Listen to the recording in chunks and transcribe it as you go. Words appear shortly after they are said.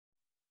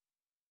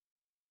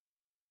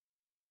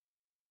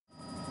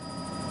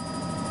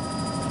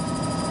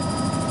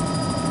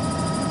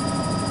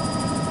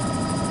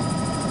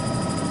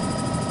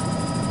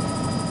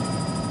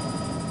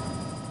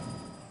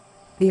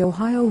The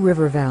Ohio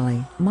River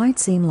Valley might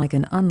seem like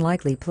an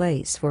unlikely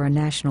place for a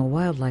National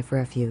Wildlife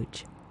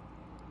Refuge.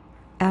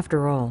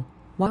 After all,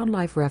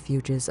 wildlife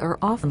refuges are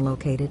often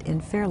located in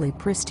fairly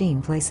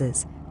pristine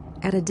places,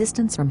 at a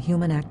distance from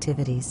human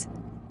activities,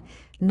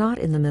 not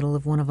in the middle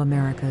of one of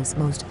America's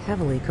most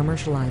heavily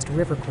commercialized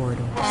river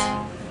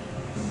corridors.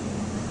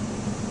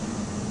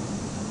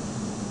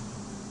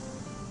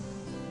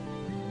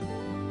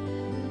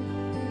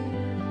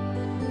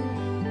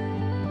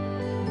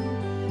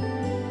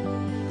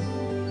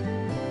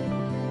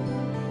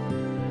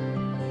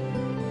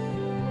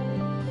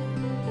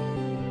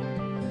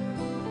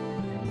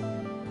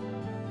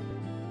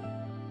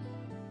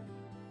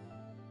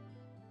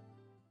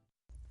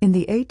 In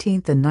the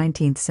 18th and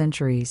 19th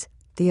centuries,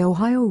 the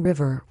Ohio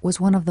River was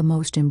one of the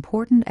most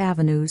important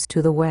avenues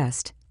to the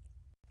west,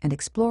 and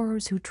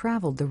explorers who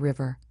traveled the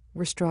river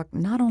were struck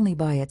not only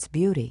by its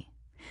beauty,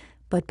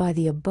 but by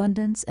the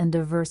abundance and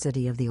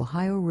diversity of the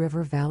Ohio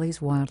River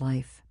Valley's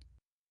wildlife.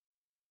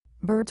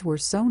 Birds were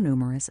so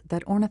numerous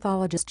that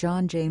ornithologist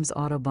John James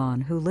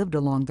Audubon, who lived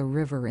along the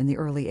river in the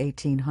early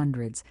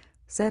 1800s,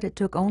 said it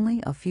took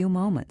only a few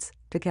moments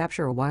to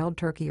capture a wild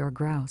turkey or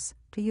grouse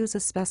to use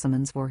as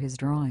specimens for his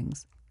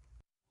drawings.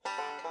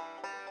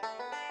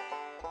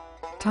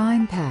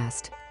 Time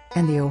passed,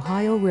 and the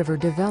Ohio River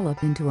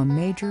developed into a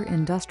major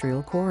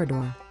industrial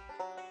corridor.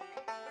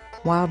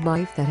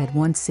 Wildlife that had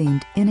once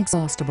seemed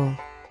inexhaustible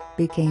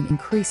became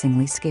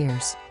increasingly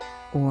scarce,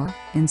 or,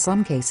 in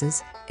some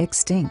cases,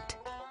 extinct.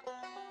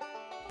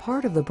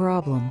 Part of the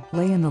problem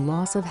lay in the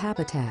loss of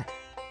habitat.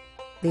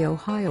 The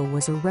Ohio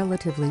was a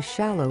relatively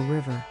shallow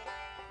river,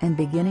 and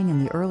beginning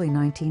in the early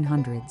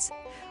 1900s,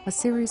 a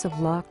series of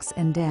locks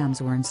and dams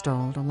were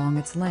installed along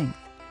its length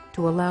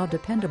to allow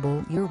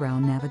dependable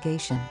year-round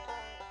navigation.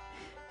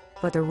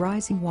 But the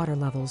rising water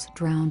levels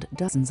drowned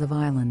dozens of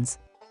islands.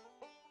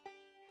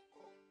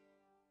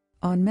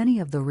 On many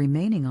of the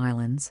remaining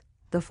islands,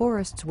 the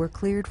forests were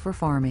cleared for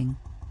farming,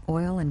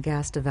 oil and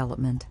gas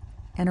development,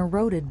 and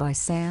eroded by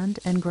sand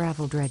and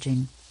gravel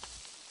dredging.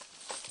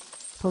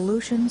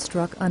 Pollution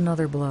struck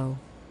another blow,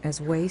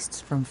 as wastes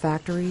from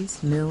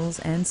factories, mills,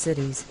 and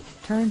cities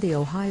turned the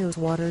Ohio's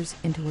waters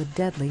into a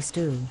deadly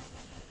stew.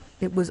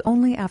 It was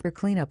only after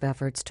cleanup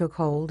efforts took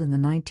hold in the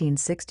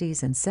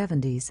 1960s and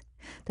 70s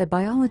that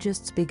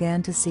biologists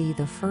began to see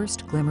the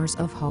first glimmers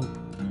of hope.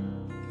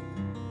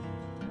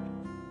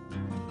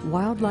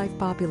 Wildlife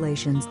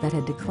populations that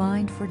had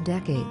declined for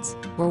decades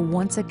were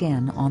once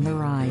again on the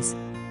rise.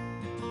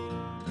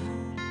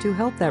 To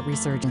help that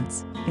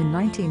resurgence, in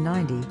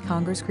 1990,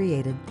 Congress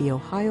created the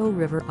Ohio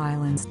River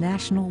Islands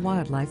National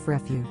Wildlife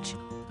Refuge.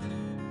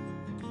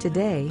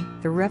 Today,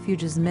 the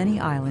refuge's many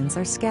islands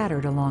are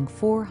scattered along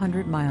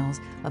 400 miles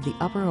of the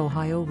upper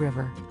Ohio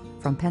River,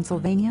 from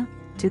Pennsylvania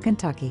to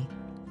Kentucky.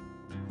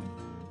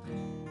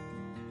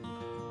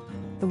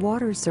 The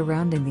waters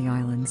surrounding the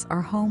islands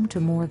are home to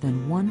more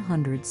than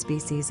 100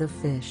 species of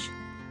fish.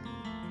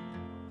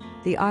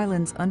 The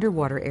island's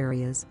underwater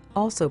areas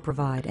also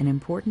provide an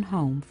important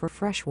home for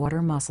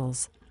freshwater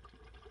mussels.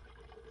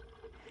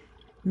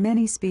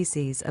 Many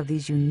species of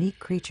these unique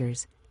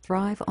creatures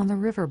thrive on the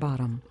river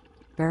bottom,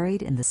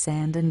 buried in the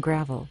sand and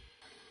gravel.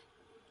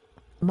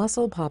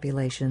 Mussel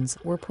populations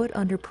were put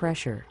under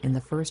pressure in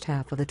the first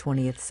half of the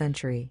 20th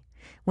century,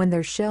 when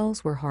their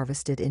shells were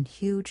harvested in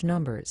huge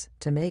numbers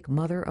to make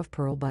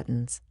mother-of-pearl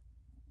buttons.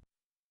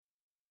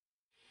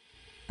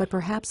 But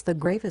perhaps the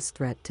gravest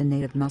threat to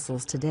native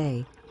mussels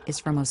today is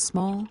from a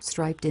small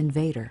striped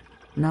invader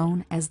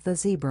known as the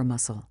zebra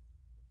mussel.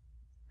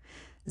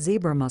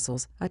 Zebra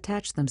mussels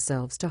attach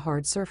themselves to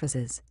hard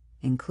surfaces,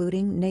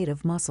 including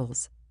native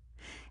mussels,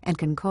 and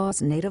can cause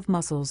native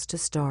mussels to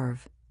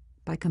starve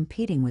by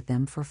competing with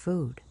them for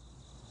food.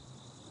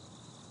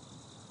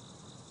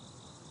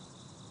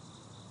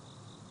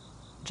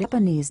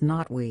 Japanese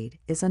knotweed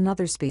is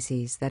another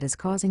species that is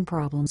causing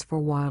problems for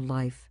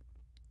wildlife.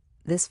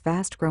 This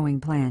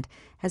fast-growing plant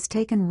has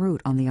taken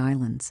root on the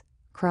islands,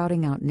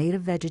 crowding out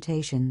native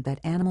vegetation that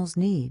animals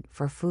need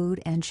for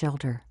food and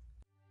shelter.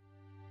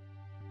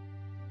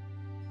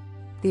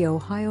 The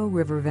Ohio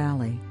River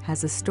Valley has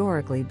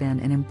historically been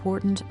an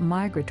important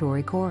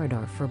migratory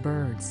corridor for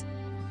birds,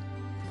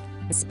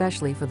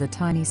 especially for the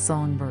tiny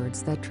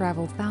songbirds that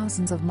travel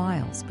thousands of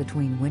miles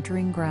between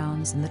wintering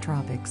grounds in the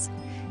tropics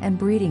and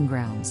breeding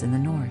grounds in the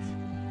north.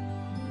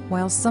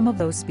 While some of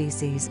those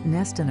species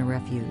nest in the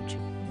refuge,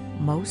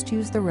 most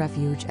use the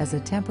refuge as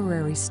a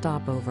temporary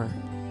stopover,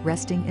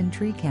 resting in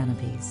tree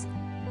canopies.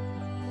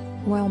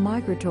 While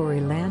migratory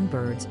land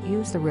birds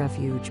use the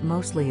refuge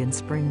mostly in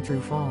spring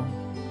through fall,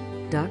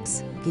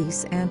 ducks,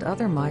 geese, and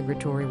other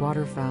migratory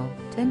waterfowl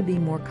tend to be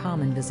more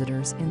common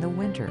visitors in the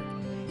winter,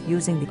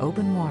 using the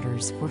open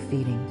waters for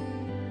feeding.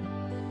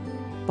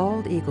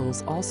 Bald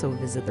eagles also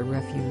visit the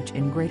refuge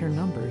in greater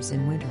numbers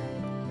in winter.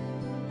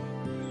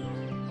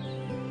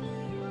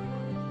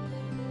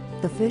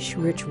 The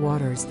fish-rich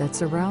waters that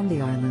surround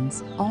the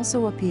islands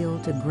also appeal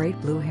to great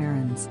blue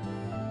herons.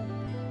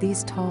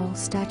 These tall,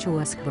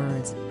 statuesque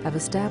birds have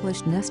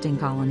established nesting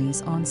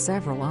colonies on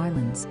several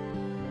islands.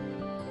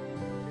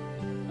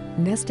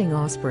 Nesting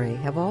osprey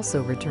have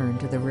also returned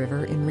to the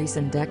river in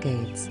recent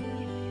decades.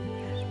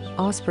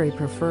 Osprey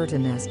prefer to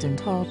nest in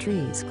tall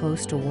trees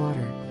close to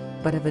water,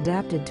 but have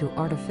adapted to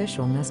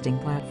artificial nesting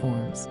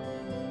platforms.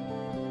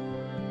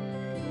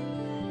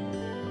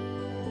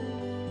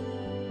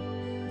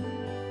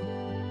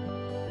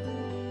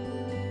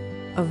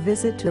 A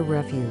visit to the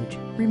refuge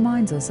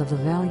reminds us of the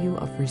value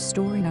of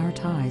restoring our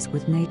ties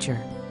with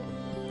nature,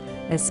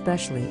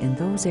 especially in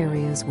those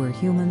areas where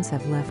humans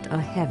have left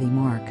a heavy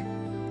mark,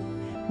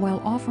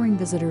 while offering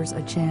visitors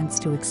a chance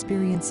to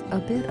experience a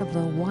bit of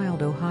the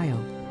wild Ohio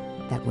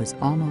that was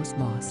almost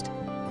lost.